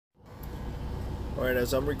Alright,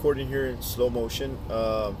 as I'm recording here in slow motion,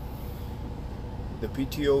 the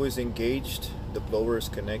PTO is engaged, the blower is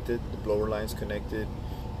connected, the blower line is connected,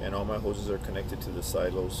 and all my hoses are connected to the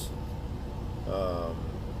silos.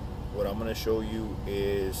 What I'm going to show you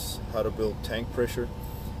is how to build tank pressure.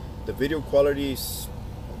 The video quality is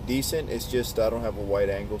decent, it's just I don't have a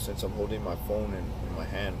wide angle since I'm holding my phone in my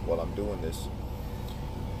hand while I'm doing this.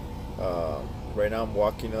 Right now I'm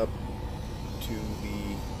walking up to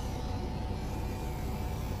the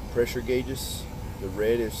pressure gauges. The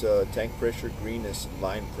red is tank pressure, green is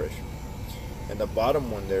line pressure, and the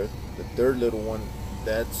bottom one there, the third little one,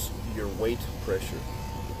 that's your weight pressure.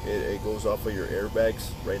 It goes off of your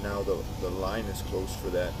airbags. Right now the line is closed for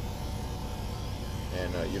that,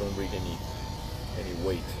 and you don't read any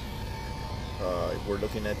weight. We're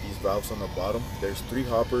looking at these valves on the bottom. There's 3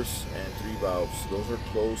 hoppers and 3 valves. Those are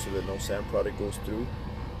closed so that no sand product goes through,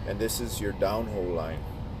 and this is your downhole line.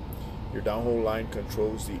 Your downhole line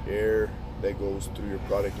controls the air that goes through your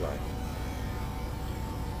product line.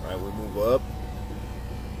 Alright, we move up,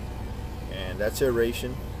 and that's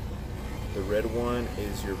aeration. The red one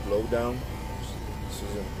is your blow down. This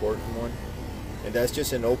is an important one, and that's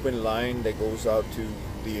just an open line that goes out to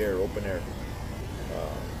the air, open air.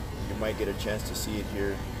 You might get a chance to see it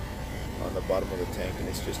here on the bottom of the tank, and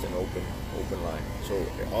it's just an open line. So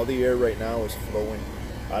all the air right now is flowing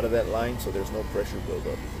out of that line, so there's no pressure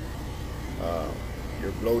buildup.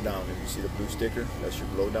 Your blow down, if you see the blue sticker, that's your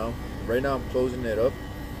blow down. Right now I'm closing it up,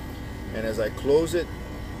 and as I close it,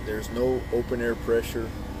 there's no open air pressure,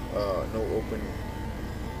 no open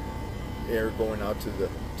air going out to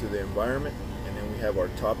the environment. And then we have our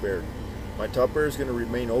top air. My top air is going to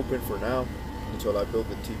remain open for now until I build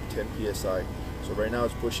the 10 psi. So right now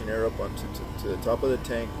it's pushing air up onto to the top of the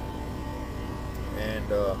tank, and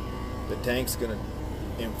the tank's going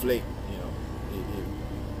to inflate, you know,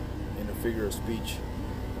 in a figure of speech.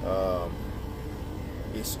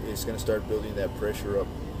 It's going to start building that pressure up.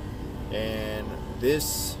 And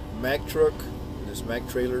this Mack truck, this Mack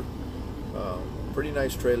trailer, pretty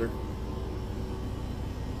nice trailer,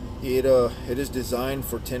 it is designed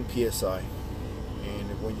for 10 psi,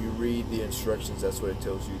 and when you read the instructions, that's what it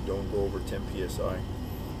tells you. Don't go over 10 psi.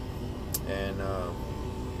 And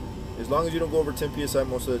as long as you don't go over 10 psi,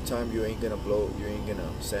 most of the time you ain't gonna blow, you ain't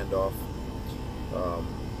gonna sand off.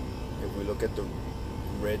 If we look at the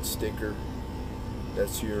red sticker,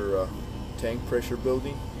 that's your tank pressure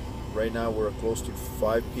building. Right now we're close to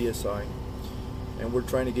 5 psi, and we're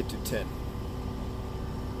trying to get to 10.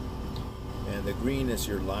 And the green is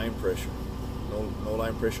your line pressure. No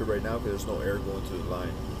line pressure right now because there's no air going through the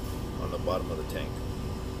line on the bottom of the tank.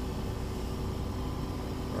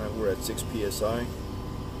 Alright, we're at 6 psi,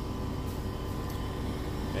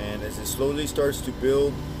 and as it slowly starts to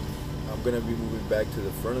build, I'm going to be moving back to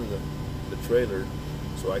the front of the trailer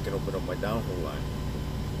so I can open up my downhole line.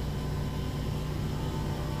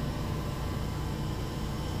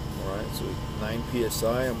 Alright, so 9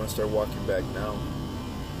 psi, I'm going to start walking back now.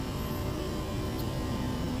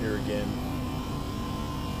 Here again,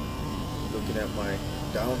 looking at my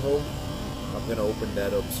downhole, I'm going to open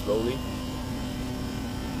that up slowly.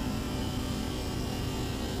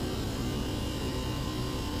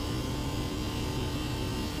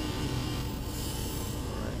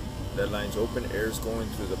 That line's open, air is going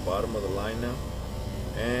through the bottom of the line now,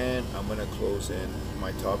 and I'm going to close in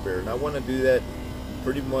my top air. And I want to do that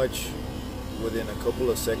pretty much within a couple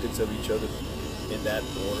of seconds of each other, in that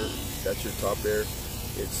order. That's your top air.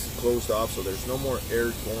 It's closed off, so there's no more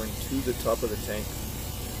air going to the top of the tank,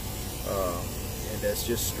 and that's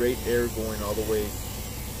just straight air going all the way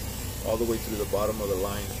through the bottom of the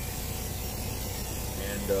line.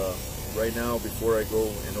 And right now, before I go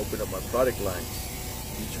and open up my product lines,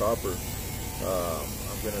 each hopper,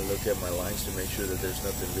 I'm going to look at my lines to make sure that there's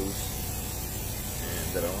nothing loose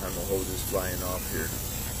and that I don't have no hoses flying off here.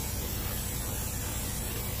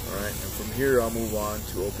 Alright, and from here I'll move on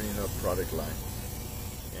to opening up product line,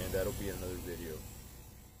 and that'll be another video.